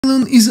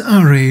Melon is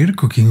a rare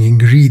cooking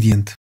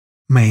ingredient,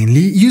 mainly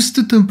used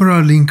to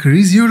temporarily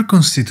increase your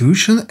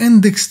constitution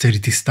and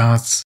dexterity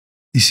stats.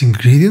 This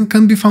ingredient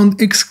can be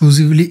found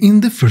exclusively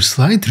in the First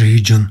Light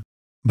region,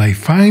 by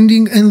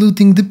finding and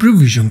looting the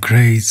provision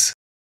crates.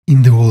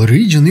 In the whole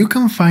region you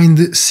can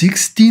find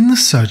 16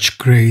 such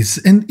crates,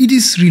 and it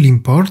is really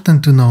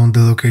important to know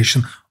the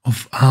location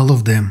of all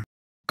of them,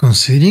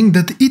 considering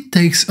that it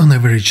takes on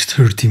average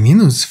 30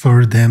 minutes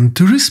for them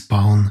to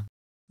respawn.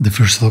 The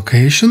first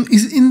location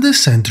is in the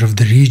center of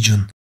the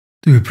region.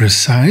 To be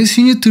precise,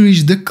 you need to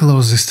reach the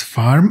closest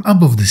farm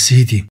above the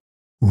city,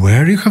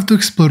 where you have to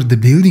explore the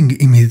building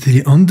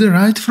immediately on the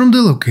right from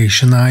the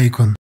location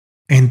icon.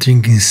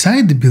 Entering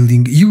inside the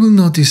building, you will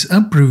notice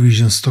a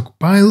provision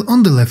stockpile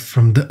on the left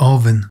from the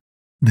oven.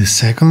 The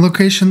second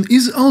location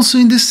is also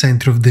in the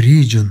center of the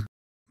region,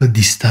 but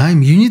this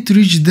time you need to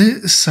reach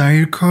the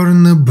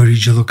Sirecorn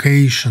bridge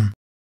location,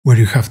 where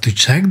you have to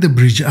check the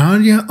bridge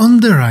area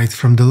on the right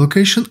from the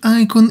location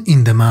icon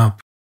in the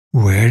map,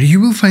 where you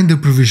will find the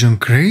provision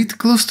crate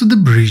close to the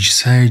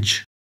bridge's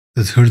edge.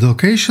 The third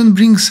location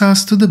brings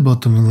us to the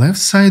bottom left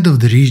side of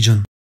the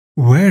region,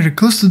 where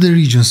close to the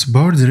region's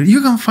border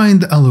you can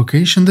find a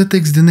location that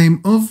takes the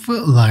name of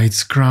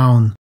Light's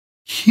Crown.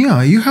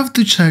 Here you have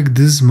to check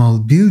the small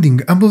building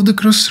above the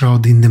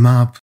crossroad in the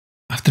map.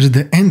 After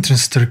the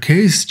entrance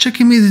staircase,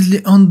 check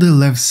immediately on the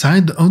left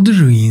side of the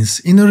ruins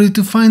in order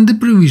to find the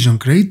provision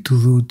crate to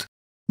loot.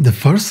 The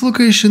first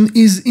location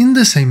is in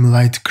the same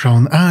Light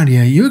Crown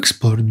area you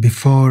explored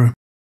before,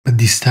 but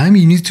this time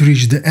you need to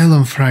reach the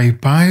Elon Fry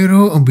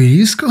Pyro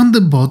obelisk on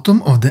the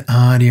bottom of the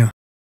area,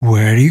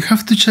 where you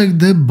have to check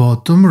the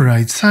bottom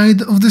right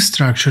side of the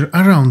structure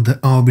around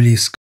the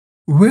obelisk,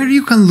 where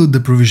you can loot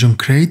the provision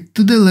crate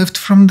to the left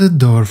from the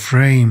door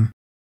frame.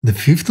 The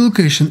fifth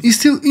location is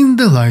still in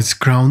the Light's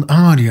Crown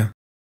area.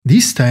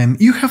 This time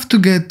you have to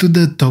get to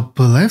the top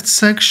left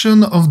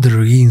section of the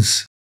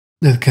ruins.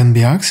 That can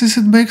be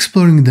accessed by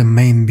exploring the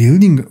main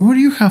building, where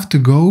you have to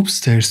go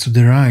upstairs to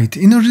the right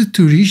in order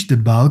to reach the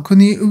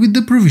balcony with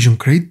the provision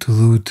crate to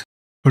loot.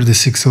 For the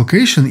sixth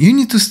location you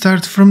need to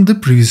start from the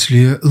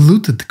previously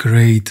looted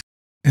crate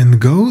and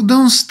go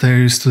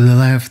downstairs to the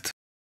left,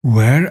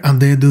 where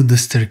at the end of the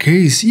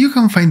staircase you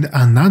can find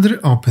another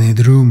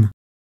opened room,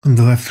 on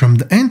the left from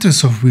the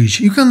entrance of which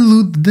you can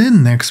loot the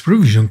next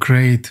provision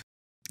crate.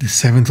 The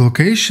seventh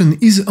location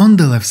is on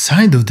the left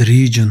side of the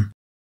region,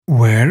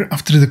 where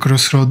after the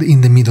crossroad in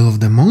the middle of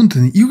the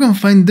mountain you can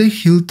find the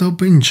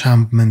hilltop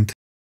encampment.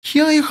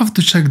 Here you have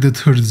to check the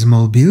third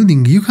small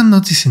building you can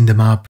notice in the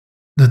map.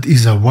 That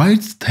is a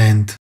white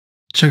tent.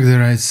 Check the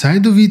right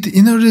side of it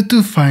in order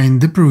to find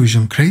the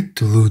provision crate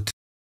to loot.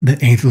 The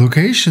eighth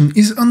location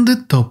is on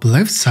the top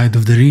left side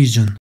of the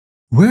region,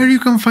 where you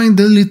can find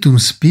the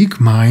Litum's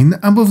Peak mine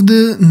above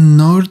the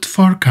North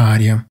Fork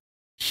area.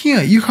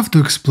 Here you have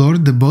to explore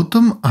the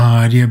bottom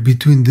area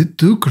between the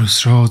two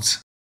crossroads.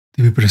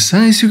 To be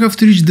precise, you have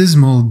to reach the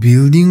small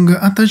building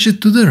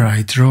attached to the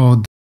right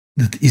road.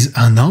 That is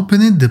an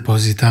opened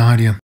deposit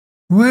area,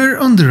 where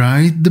on the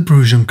right the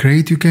provision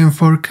crate you came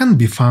for can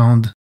be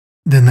found.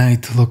 The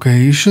ninth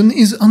location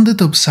is on the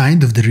top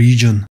side of the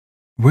region,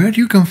 where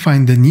you can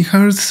find the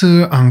Nihar's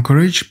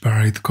Anchorage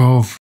Pirate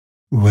Cove.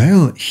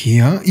 Well,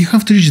 here you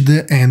have to reach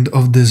the end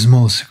of the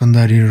small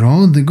secondary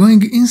road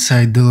going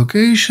inside the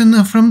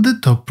location from the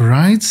top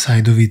right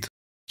side of it.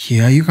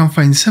 Here you can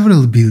find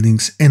several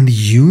buildings and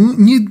you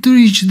need to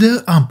reach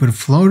the upper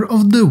floor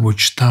of the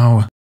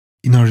watchtower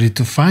in order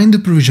to find the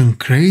provision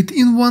crate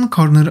in one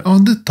corner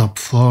of the top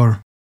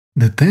floor.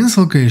 The 10th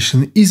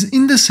location is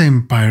in the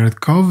same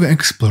pirate cove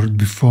explored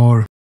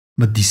before,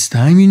 but this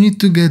time you need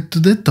to get to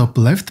the top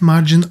left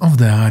margin of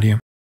the area,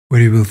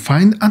 where you will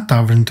find a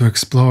tavern to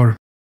explore.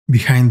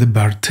 Behind the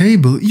bar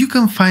table you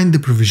can find the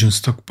provision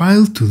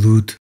stockpile to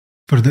loot.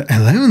 For the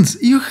 11th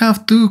you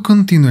have to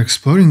continue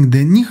exploring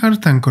the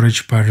Nihart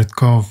Anchorage Pirate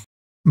Cove,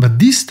 but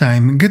this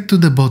time get to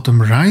the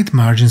bottom right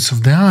margins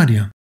of the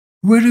area,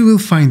 where you will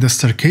find a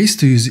staircase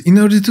to use in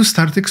order to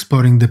start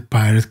exploring the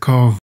Pirate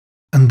Cove,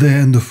 at the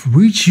end of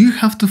which you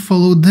have to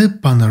follow the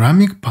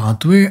panoramic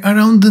pathway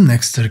around the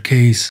next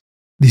staircase.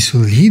 This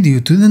will lead you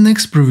to the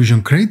next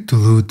provision crate to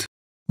loot,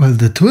 while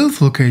the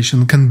 12th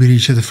location can be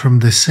reached from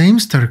the same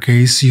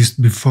staircase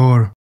used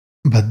before.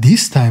 But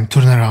this time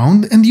turn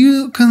around and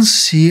you can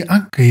see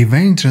a cave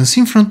entrance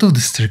in front of the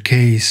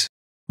staircase.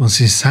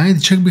 Once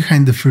inside, check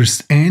behind the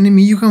first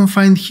enemy you can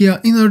find here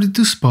in order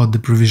to spot the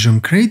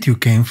provision crate you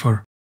came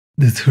for.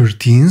 The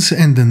 13th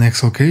and the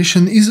next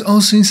location is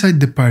also inside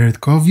the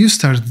Pirate Cove you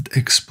started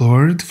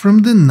explored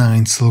from the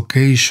 9th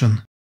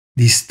location.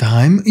 This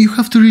time you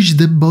have to reach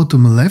the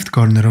bottom left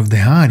corner of the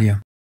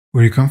area,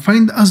 where you can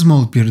find a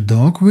small pier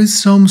dock with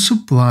some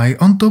supply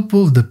on top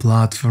of the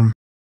platform.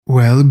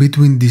 Well,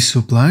 between these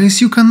supplies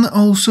you can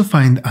also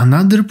find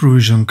another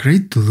provision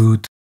crate to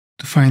loot.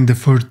 To find the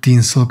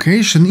 14th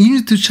location you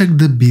need to check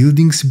the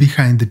buildings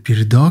behind the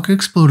pier dock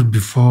explored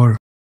before,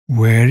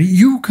 where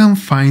you can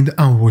find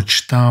a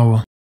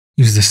watchtower.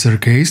 Use the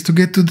staircase to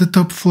get to the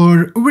top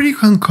floor, where you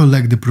can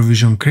collect the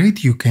provision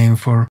crate you came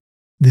for.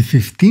 The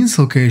 15th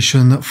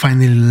location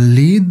finally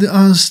leads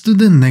us to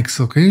the next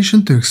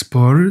location to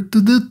explore to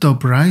the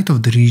top right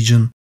of the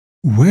region,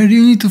 where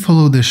you need to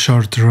follow the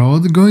short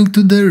road going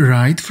to the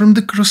right from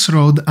the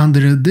crossroad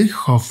under the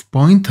Hof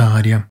Point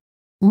area.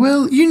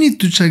 Well, you need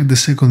to check the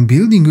second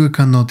building you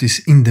can notice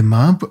in the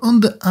map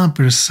on the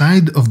upper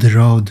side of the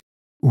road,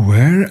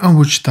 where a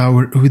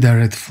watchtower with a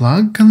red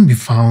flag can be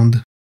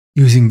found.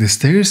 Using the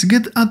stairs,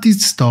 get at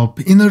its top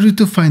in order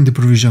to find the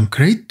provision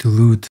crate to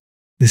loot.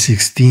 The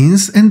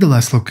 16th and the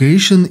last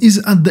location is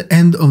at the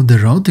end of the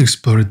road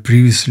explored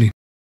previously,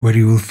 where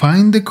you will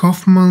find the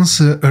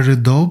Kaufman's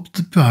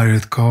Redoubt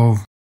Pirate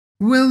Cove.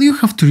 Well, you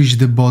have to reach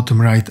the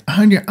bottom right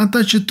area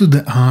attached to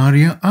the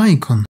area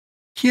icon.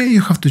 Here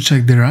you have to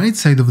check the right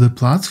side of the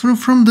platform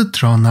from the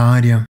throne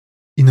area,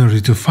 in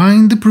order to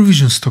find the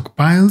provision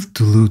stockpile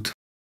to loot.